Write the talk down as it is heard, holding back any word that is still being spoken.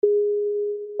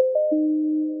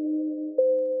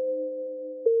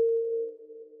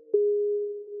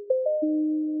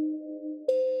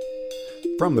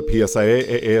From the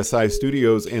PSIA ASI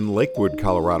studios in Lakewood,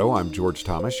 Colorado, I'm George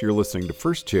Thomas. You're listening to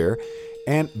First Chair,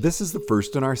 and this is the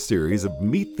first in our series of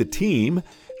Meet the Team.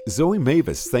 Zoe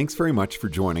Mavis, thanks very much for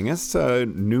joining us, a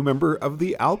new member of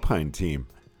the Alpine team.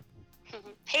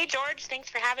 Hey, George, thanks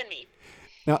for having me.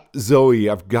 Now, Zoe,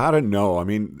 I've got to know,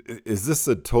 is this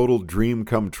a total dream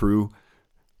come true?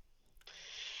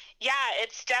 Yeah,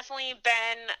 it's definitely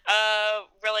been a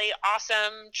really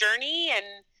awesome journey and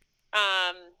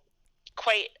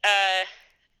quite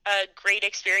a great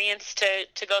experience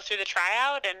to go through the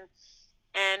tryout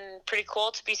and pretty cool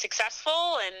to be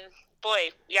successful. And boy,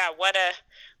 yeah, what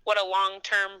a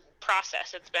long-term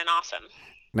process. It's been awesome.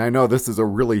 Now, I know this is a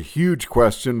really huge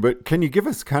question, but can you give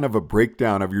us kind of a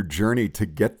breakdown of your journey to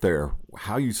get there?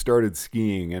 How you started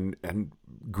skiing and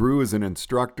grew as an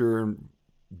instructor,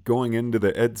 going into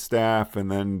the ed staff, and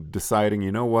then deciding,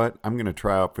 you know what, I'm going to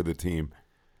try out for the team.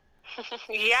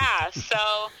 Yeah, so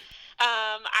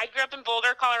I grew up in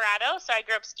Boulder, Colorado. So I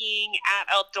grew up skiing at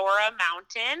Eldora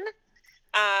Mountain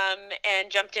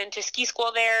and jumped into ski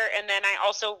school there. And then I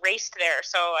also raced there.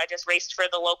 So I just raced for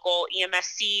the local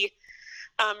EMSC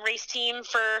race team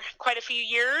for quite a few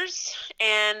years.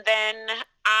 And then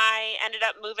I ended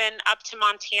up moving up to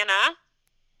Montana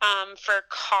for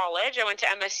college. I went to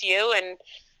MSU and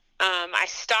I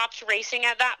stopped racing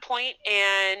at that point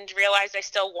and realized I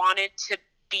still wanted to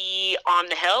be on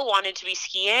the hill, wanted to be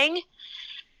skiing.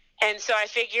 And so I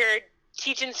figured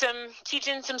teaching some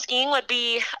skiing would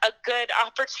be a good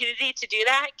opportunity to do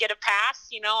that, get a pass,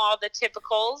 all the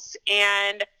typicals.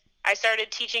 And I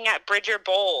started teaching at Bridger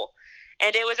Bowl.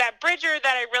 And it was at Bridger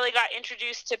that I really got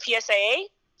introduced to PSIA.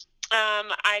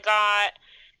 I got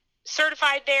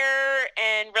certified there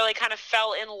and really kind of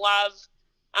fell in love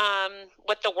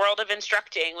with the world of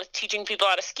instructing, with teaching people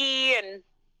how to ski and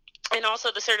also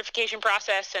the certification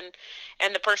process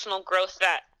and the personal growth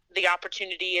that the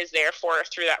opportunity is there for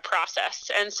through that process.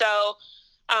 And so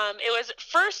it was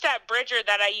first at Bridger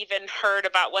that I even heard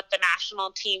about what the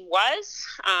national team was.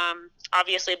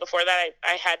 Obviously, before that,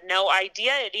 I had no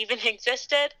idea it even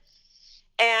existed.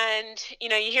 And, you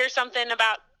hear something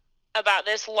about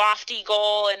this lofty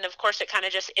goal, and of course, it kind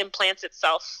of just implants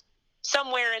itself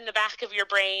somewhere in the back of your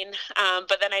brain.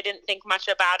 But then I didn't think much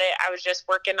about it. I was just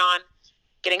working on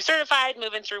getting certified,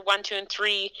 moving through 1, 2, and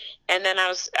 3, and then I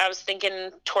was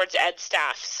thinking towards ed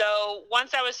staff. So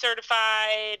once I was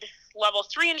certified level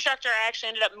 3 instructor, I actually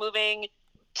ended up moving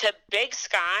to Big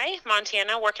Sky,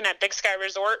 Montana, working at Big Sky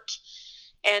Resort,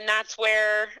 and that's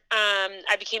where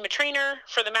I became a trainer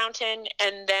for the mountain,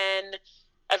 and then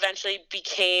eventually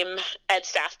became ed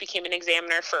staff, became an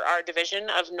examiner for our division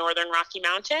of Northern Rocky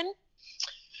Mountain.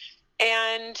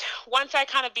 And once I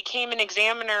kind of became an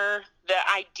examiner, the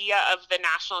idea of the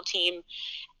national team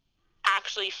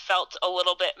actually felt a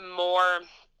little bit more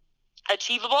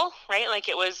achievable, right? Like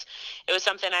it was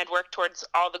something I'd worked towards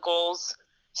all the goals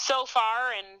so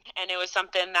far, and it was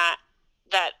something that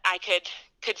I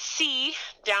could see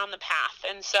down the path.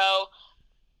 And so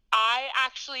I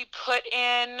actually put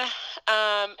in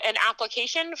an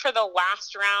application for the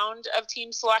last round of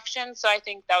team selection. So I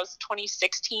think that was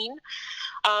 2016.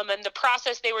 And the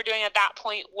process they were doing at that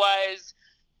point was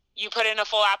you put in a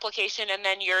full application and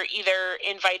then you're either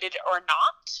invited or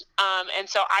not. And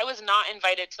so I was not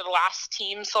invited to the last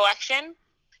team selection.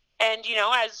 And,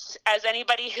 as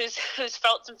anybody who's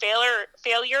felt some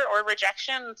failure or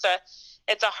rejection,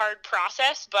 it's a hard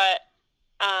process, but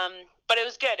it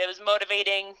was good. It was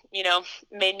motivating,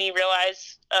 made me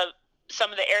realize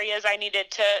some of the areas I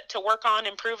needed to work on,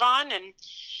 improve on.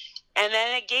 And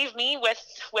then it gave me,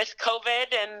 with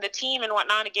COVID and the team and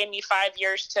whatnot, it gave me 5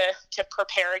 years to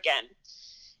prepare again.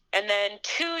 And then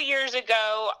 2 years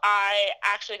ago, I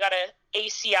actually got an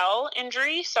ACL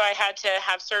injury. So I had to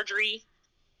have surgery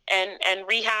and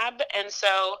rehab. And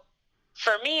so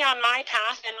for me on my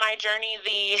path and my journey,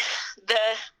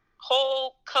 the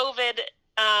whole COVID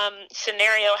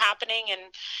scenario happening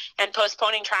and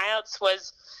postponing tryouts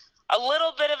was a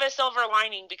little bit of a silver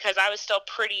lining because I was still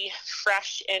pretty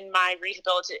fresh in my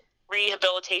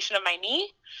rehabilitation of my knee.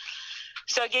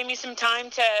 So it gave me some time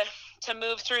to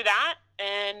move through that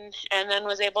and then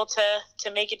was able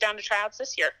to make it down to tryouts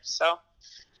this year. So,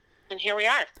 and here we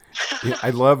are. Yeah, I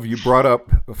love you brought up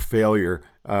a failure,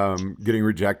 getting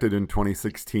rejected in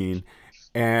 2016.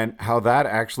 And how that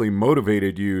actually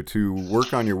motivated you to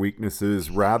work on your weaknesses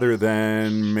rather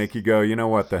than make you go, you know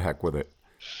what, the heck with it.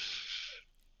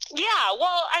 Yeah,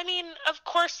 well, of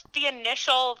course, the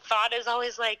initial thought is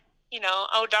always like,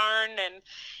 oh darn,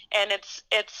 and it's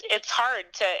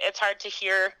hard to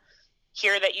hear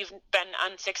that you've been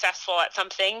unsuccessful at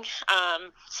something,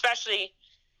 especially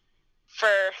for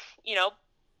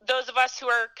those of us who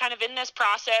are kind of in this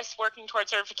process, working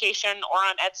towards certification or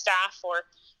on ed staff, or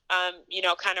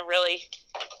kind of really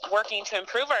working to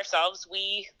improve ourselves,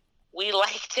 we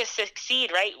like to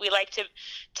succeed, right? We like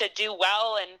to do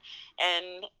well,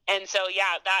 and so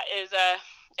that is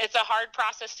it's a hard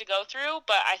process to go through,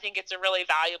 but I think it's a really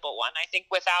valuable one. I think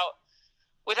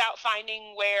without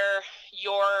finding where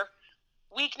your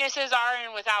weaknesses are,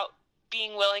 and without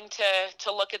being willing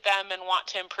to look at them and want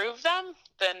to improve them,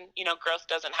 then growth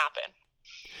doesn't happen.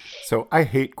 So I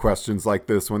hate questions like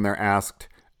this when they're asked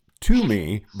to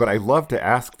me, but I love to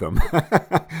ask them.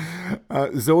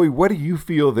 Zoe, what do you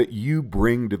feel that you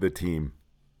bring to the team?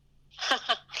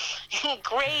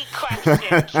 Great question,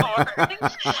 George.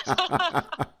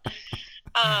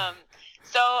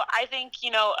 So I think,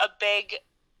 a big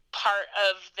part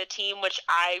of the team, which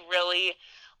I really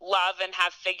love and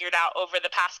have figured out over the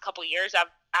past couple years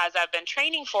as I've been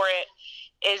training for it,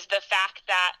 is the fact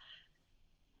that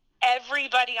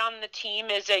everybody on the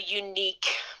team is a unique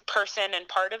person and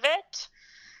part of it.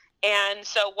 And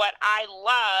so what I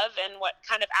love, and what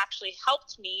kind of actually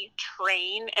helped me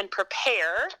train and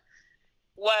prepare,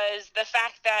 was the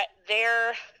fact that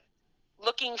they're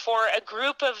looking for a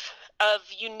group of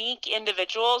unique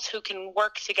individuals who can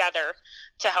work together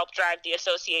to help drive the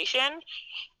association.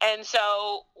 And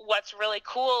so what's really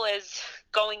cool is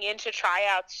going into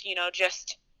tryouts,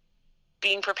 just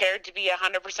being prepared to be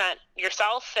 100%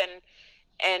 yourself,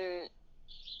 and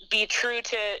be true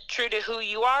to who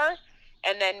you are,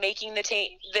 and then making the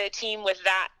team with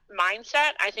that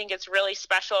mindset. I think it's really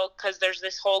special because there's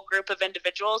this whole group of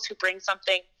individuals who bring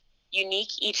something unique,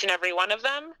 each and every one of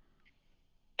them.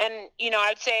 And,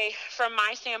 I'd say from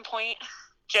my standpoint,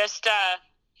 just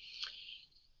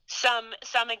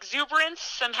some exuberance,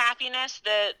 some happiness,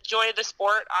 the joy of the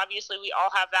sport. Obviously, we all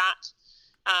have that.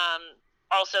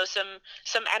 Also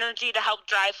some energy to help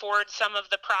drive forward some of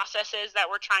the processes that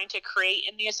we're trying to create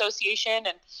in the association,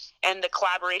 and the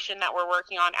collaboration that we're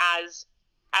working on as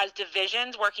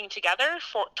divisions, working together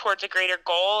towards a greater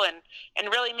goal, and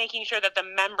really making sure that the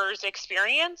members'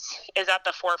 experience is at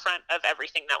the forefront of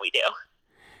everything that we do.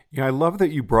 Yeah, I love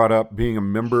that you brought up being a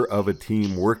member of a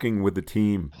team, working with the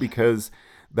team, because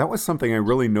that was something I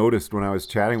really noticed when I was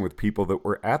chatting with people that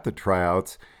were at the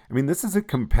tryouts. I mean, this is a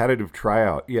competitive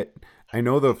tryout, yet I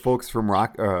know the folks from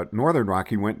Northern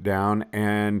Rocky went down,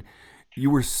 and you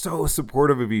were so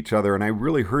supportive of each other, and I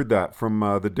really heard that from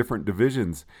the different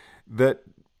divisions, that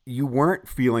you weren't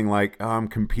feeling like, oh, I'm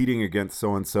competing against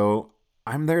so-and-so.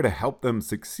 I'm there to help them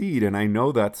succeed, and I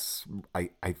know I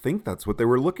think that's what they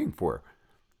were looking for.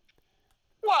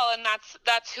 Well, and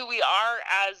that's who we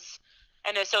are as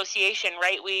an association,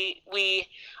 right? We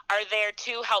are there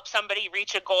to help somebody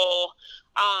reach a goal,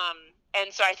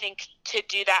 and so I think to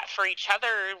do that for each other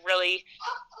really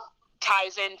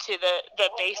ties into the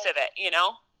base of it.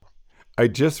 I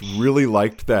just really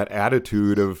liked that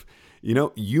attitude of,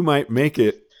 you might make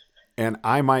it and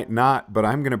I might not, but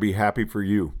I'm going to be happy for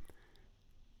you.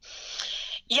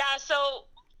 Yeah, so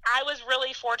I was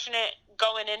really fortunate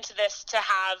going into this to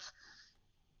have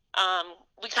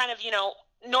we kind of,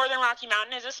 Northern Rocky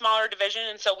Mountain is a smaller division,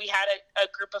 and so we had a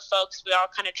group of folks. We all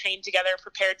kind of trained together,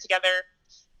 prepared together,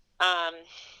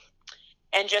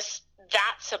 and just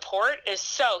that support is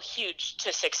so huge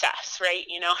to success, right?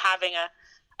 Having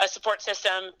a support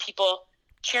system, people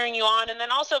cheering you on, and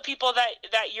then also people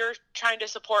that you're trying to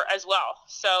support as well.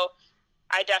 So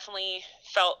I definitely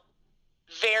felt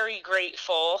very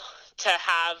grateful to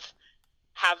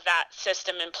have that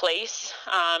system in place,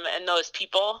 and those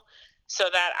people, so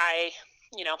that I,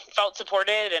 felt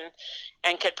supported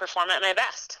and could perform at my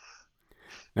best.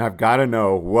 Now, I've got to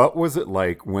know, what was it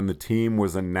like when the team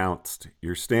was announced?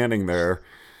 You're standing there,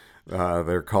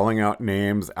 they're calling out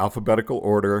names, alphabetical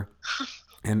order,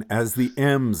 and as the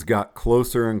M's got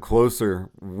closer and closer,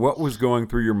 what was going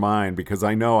through your mind? Because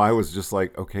I know I was just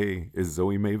like, okay, is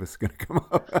Zoe Mavis going to come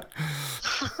up?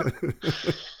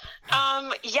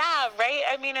 Yeah, right.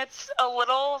 I mean, it's a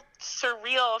little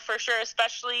surreal for sure,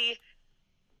 especially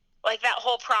like that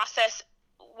whole process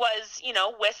was,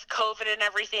 with COVID and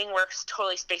everything, we're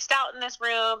totally spaced out in this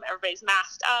room. Everybody's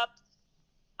masked up.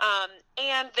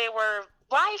 And they were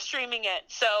live streaming it.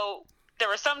 So there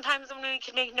were some times when we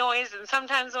could make noise and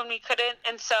sometimes when we couldn't.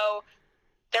 And so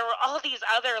there were all these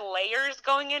other layers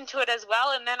going into it as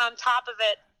well. And then on top of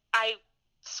it, I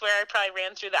swear I probably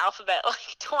ran through the alphabet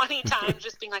like 20 times,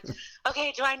 just being like,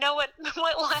 okay, do I know what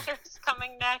letter's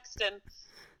coming next? And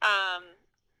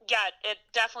it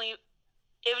definitely,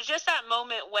 it was just that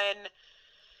moment when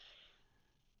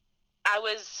I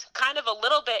was kind of a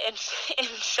little bit in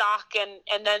shock,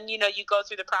 and then, you go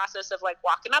through the process of like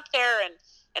walking up there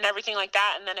and everything like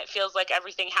that. And then it feels like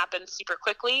everything happens super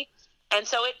quickly. And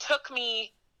so it took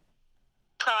me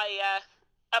probably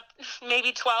up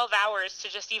maybe 12 hours to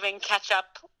just even catch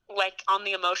up, like on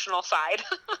the emotional side.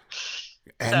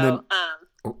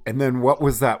 And then what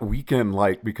was that weekend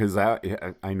like? Because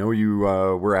I know you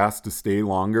were asked to stay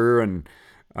longer, and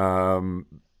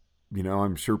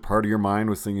I'm sure part of your mind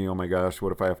was thinking, "Oh my gosh,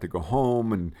 what if I have to go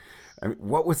home?" And I mean,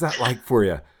 what was that like for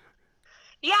you?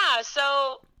 Yeah,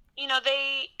 so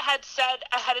they had said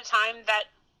ahead of time that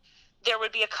there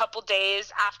would be a couple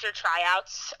days after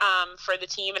tryouts for the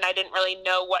team, and I didn't really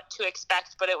know what to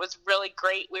expect, but it was really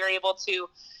great. We were able to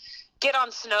get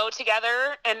on snow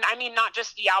together, and I mean not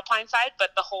just the Alpine side, but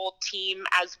the whole team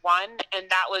as one, and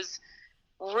that was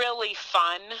really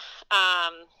fun.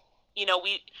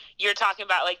 You're talking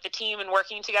about like the team and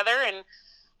working together, and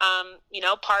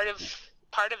part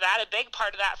of that, a big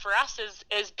part of that for us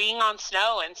is being on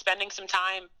snow and spending some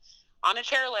time on a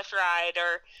chairlift ride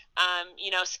or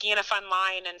skiing a fun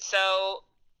line. And so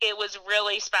it was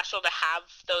really special to have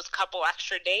those couple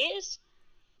extra days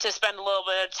to spend a little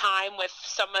bit of time with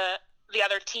some of the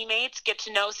other teammates, get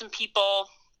to know some people,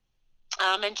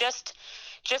 and just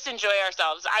enjoy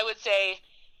ourselves. I would say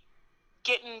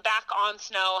getting back on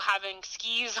snow, having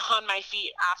skis on my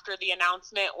feet after the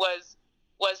announcement was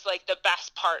like the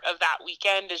best part of that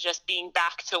weekend, is just being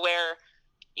back to where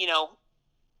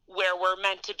we're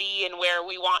meant to be and where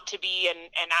we want to be.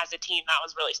 And as a team, that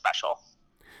was really special.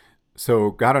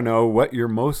 So, gotta know what you're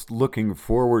most looking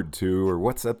forward to, or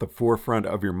what's at the forefront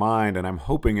of your mind. And I'm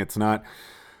hoping it's not,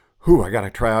 I got to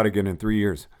try out again in 3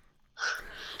 years.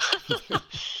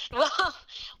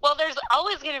 Well, there's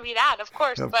always going to be that, of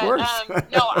course. Of course.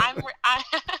 No,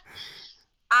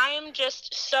 I'm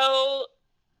just so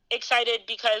excited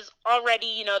because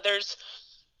already,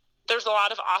 there's a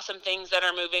lot of awesome things that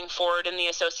are moving forward in the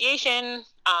association.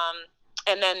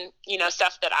 And then,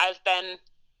 stuff that I've been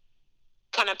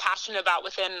kind of passionate about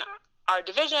within our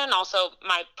division, also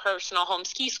my personal home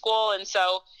ski school. And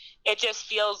so it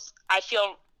just I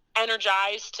feel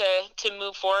energized to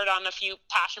move forward on a few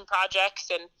passion projects.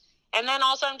 And then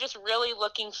also I'm just really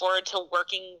looking forward to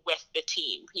working with the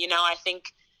team. I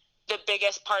think the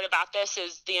biggest part about this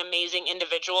is the amazing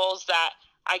individuals that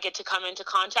I get to come into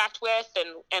contact with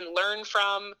and learn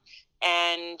from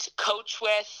and coach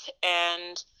with.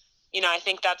 And, I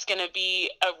think that's going to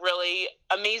be a really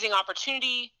amazing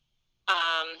opportunity.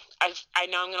 I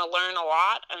know I'm going to learn a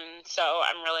lot. And so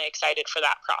I'm really excited for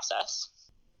that process.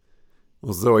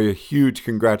 Well, Zoe, a huge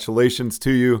congratulations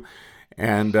to you,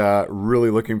 and really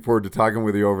looking forward to talking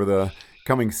with you over the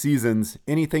coming seasons.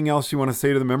 Anything else you want to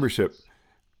say to the membership?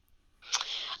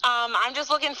 I'm just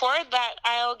looking forward that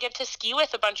I'll get to ski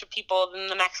with a bunch of people in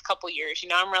the next couple years.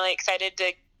 I'm really excited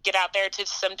to get out there to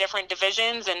some different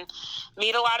divisions and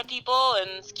meet a lot of people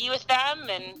and ski with them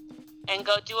and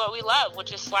go do what we love,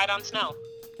 which is slide on snow.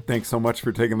 Thanks so much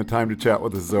for taking the time to chat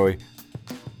with us, Zoe.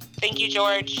 Thank you,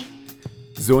 George.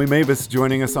 Zoe Mavis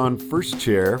joining us on First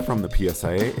Chair from the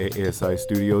PSIA ASI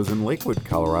studios in Lakewood,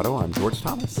 Colorado. I'm George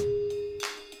Thomas.